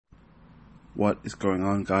What is going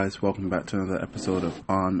on, guys? Welcome back to another episode of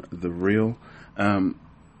On The Real.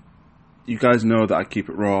 You guys know that I keep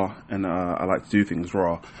it raw, and I like to do things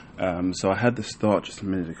raw. So I had this thought just a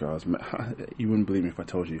minute ago. You wouldn't believe me if I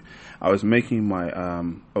told you. I was making my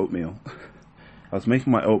oatmeal. I was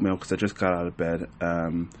making my oatmeal because I just got out of bed.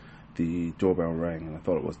 The doorbell rang, and I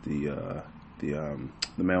thought it was the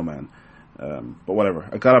mailman. But whatever.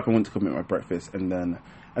 I got up and went to go make my breakfast, and then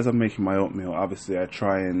as I'm making my oatmeal, obviously I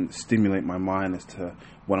try and stimulate my mind as to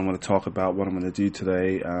what I'm going to talk about, what I'm going to do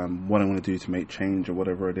today, what I'm going to do to make change or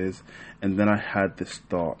whatever it is. And then I had this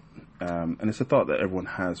thought, and it's a thought that everyone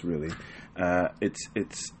has really. It's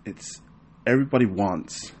everybody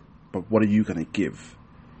wants, but what are you going to give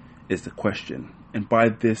is the question. And by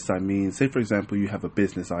this I mean, say for example, you have a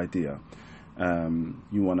business idea.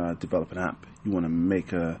 You want to develop an app. You want to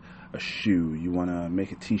make a shoe. You want to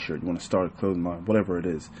make a t-shirt. You want to start a clothing line, whatever it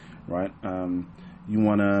is, right? You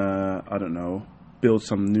want to, I don't know, build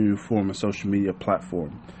some new form of social media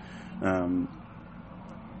platform.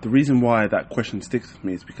 The reason why that question sticks with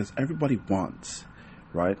me is because everybody wants,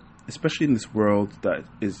 right? Especially in this world that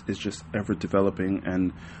is just ever developing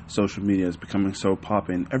and social media is becoming so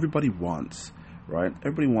popping. Everybody wants. Right?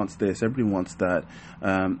 Everybody wants this, everybody wants that,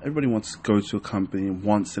 everybody wants to go to a company,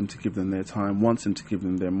 wants them to give them their time, wants them to give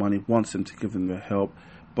them their money, wants them to give them their help.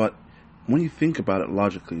 But when you think about it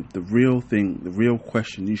logically, the real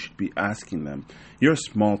question you should be asking them, you're a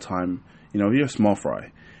small time, you're a small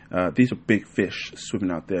fry. These are big fish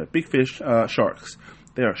swimming out there. Big fish, sharks.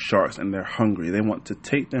 They are sharks and they're hungry. They want to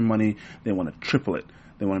take their money, they want to triple it.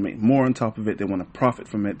 They want to make more on top of it, they want to profit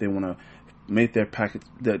from it, they want to make their pockets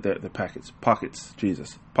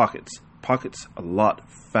a lot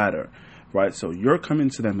fatter, right? So you're coming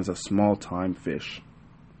to them as a small time fish,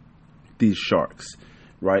 these sharks,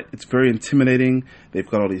 right? It's very intimidating. They've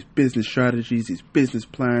got all these business strategies, these business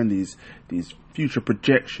plans, these future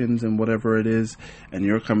projections and whatever it is, and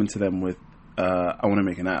you're coming to them with I want to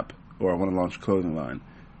make an app, or I want to launch a clothing line.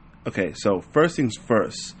 Okay, so first things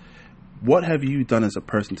first, what have you done as a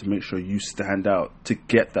person to make sure you stand out to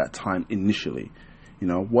get that time initially?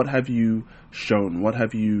 What have you shown?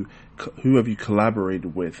 Who have you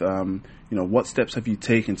collaborated with? What steps have you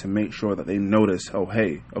taken to make sure that they notice, oh,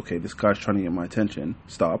 hey, okay, this guy's trying to get my attention.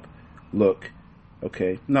 Stop, look,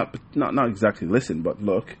 okay, not exactly listen, but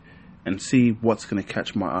look and see what's going to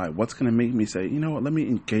catch my eye. What's going to make me say, you know what, let me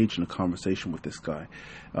engage in a conversation with this guy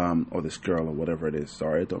or this girl or whatever it is.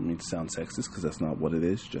 Sorry, I don't mean to sound sexist because that's not what it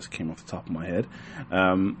is. It just came off the top of my head.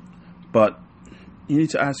 But you need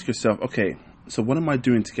to ask yourself, okay, so what am I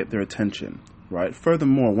doing to get their attention, right?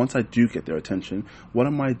 Furthermore, once I do get their attention, what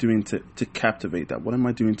am I doing to captivate that? What am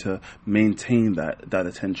I doing to maintain that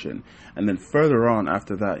attention? And then further on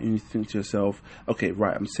after that, you need to think to yourself, okay,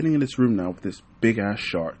 right, I'm sitting in this room now with this big-ass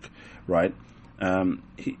shark, right? I'm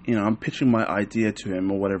pitching my idea to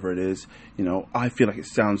him or whatever it is. I feel like it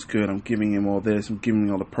sounds good. I'm giving him all this. I'm giving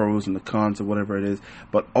him all the pros and the cons or whatever it is.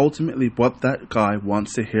 But ultimately, what that guy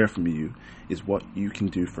wants to hear from you is what you can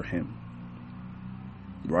do for him,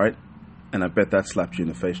 right? And I bet that slapped you in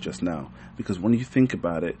the face just now. Because when you think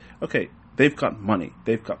about it, okay, they've got money.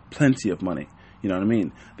 They've got plenty of money. You know what I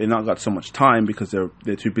mean? They've not got so much time because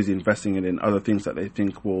they're too busy investing it in other things that they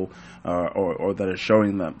think will, or that are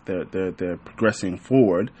showing that they're progressing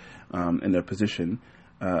forward in their position.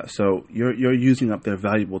 So you're using up their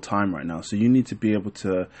valuable time right now. So you need to be able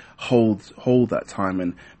to hold that time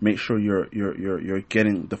and make sure you're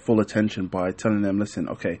getting the full attention by telling them, listen,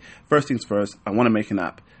 okay, first things first, I want to make an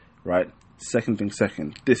app, right? Second thing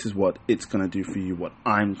second, this is what it's going to do for you, what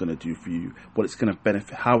I'm going to do for you, what it's going to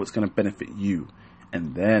benefit, how it's going to benefit you.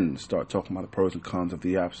 And then start talking about the pros and cons of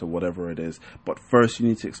the apps or whatever it is. But first you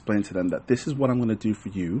need to explain to them that this is what I'm going to do for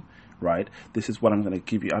you, right? This is what I'm going to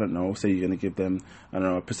give you. I don't know, say you're going to give them,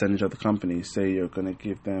 a percentage of the company. Say you're going to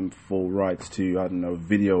give them full rights to,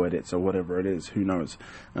 video edits or whatever it is. Who knows?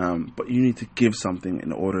 But you need to give something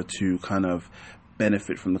in order to kind of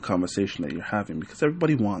benefit from the conversation that you're having, because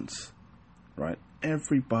everybody wants. Right?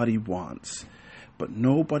 Everybody wants, but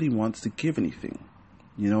nobody wants to give anything.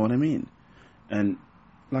 You know what I mean? And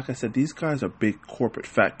like I said, these guys are big corporate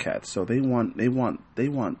fat cats, so they want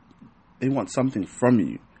something from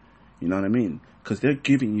you. You know what I mean? Because they're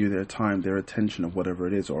giving you their time, their attention, or whatever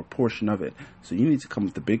it is, or a portion of it. So you need to come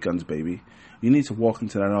with the big guns, baby. You need to walk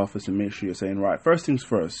into that office and make sure you're saying, right, first things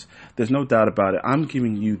first. There's no doubt about it. I'm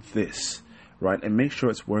giving you this. Right, and make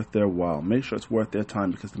sure it's worth their while. Make sure it's worth their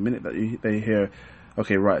time, because the minute that they hear,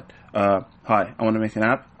 okay, right, hi, I want to make an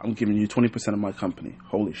app, I'm giving you 20% of my company.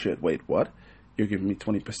 Holy shit, wait, what? You're giving me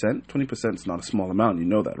 20%? 20% is not a small amount, you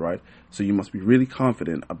know that, right? So you must be really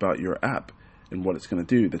confident about your app, in what it's going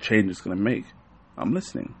to do, the change it's going to make, I'm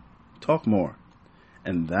listening. Talk more.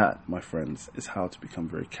 And that, my friends, is how to become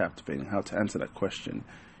very captivating, how to answer that question.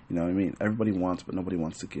 You know what I mean? Everybody wants, but nobody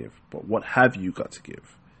wants to give. But what have you got to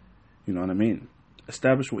give? You know what I mean?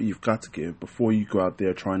 Establish what you've got to give before you go out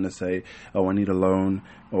there trying to say, oh, I need a loan,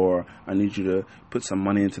 or I need you to put some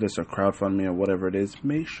money into this, or crowdfund me, or whatever it is.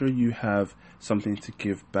 Make sure you have something to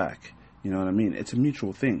give back. You know what I mean? It's a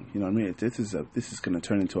mutual thing. You know what I mean? This is going to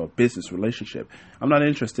turn into a business relationship. I'm not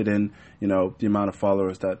interested in, the amount of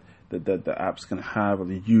followers that the app's going to have, or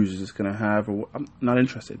the users it's going to have. Or I'm not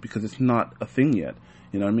interested, because it's not a thing yet.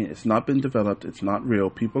 You know what I mean? It's not been developed. It's not real.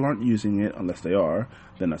 People aren't using it unless they are.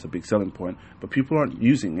 Then that's a big selling point. But people aren't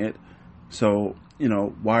using it. So,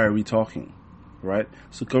 why are we talking? Right?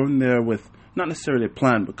 So go in there with not necessarily a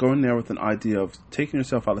plan, but go in there with an idea of taking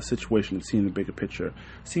yourself out of the situation and seeing the bigger picture,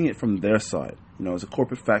 seeing it from their side. As a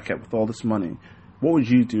corporate fat cat with all this money, what would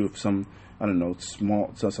you do if some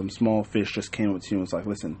small fish just came up to you and was like,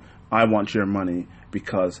 listen, I want your money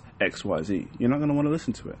because X, Y, Z. You're not going to want to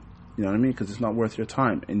listen to it. You know what I mean? Because it's not worth your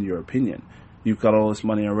time, in your opinion. You've got all this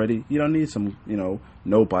money already. You don't need some,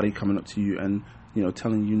 nobody coming up to you and,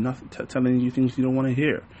 telling you nothing, telling you things you don't want to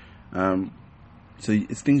hear. So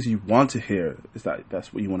it's things you want to hear.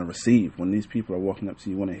 That's what you want to receive. When these people are walking up to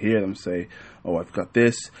you, you want to hear them say, oh, I've got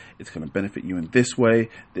this. It's going to benefit you in this way.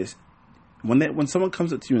 When someone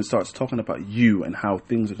comes up to you and starts talking about you and how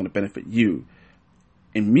things are going to benefit you,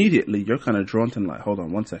 immediately you're kind of drawn to, like, hold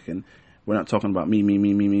on one second. We're not talking about me,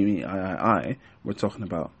 I. We're talking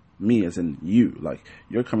about me as in you. Like,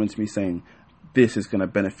 you're coming to me saying, this is going to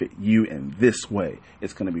benefit you in this way.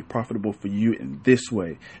 It's going to be profitable for you in this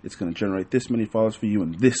way. It's going to generate this many followers for you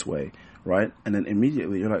in this way, right? And then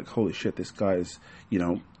immediately you're like, holy shit, this guy is,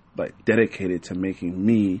 dedicated to making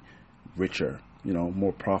me richer,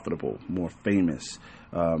 more profitable, more famous,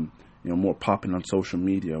 more popping on social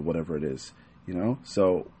media, whatever it is,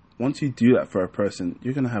 So once you do that for a person,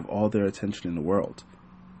 you're going to have all their attention in the world.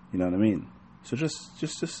 You know what I mean? So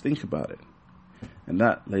just think about it. And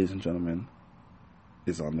that, ladies and gentlemen,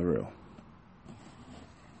 is On The Real.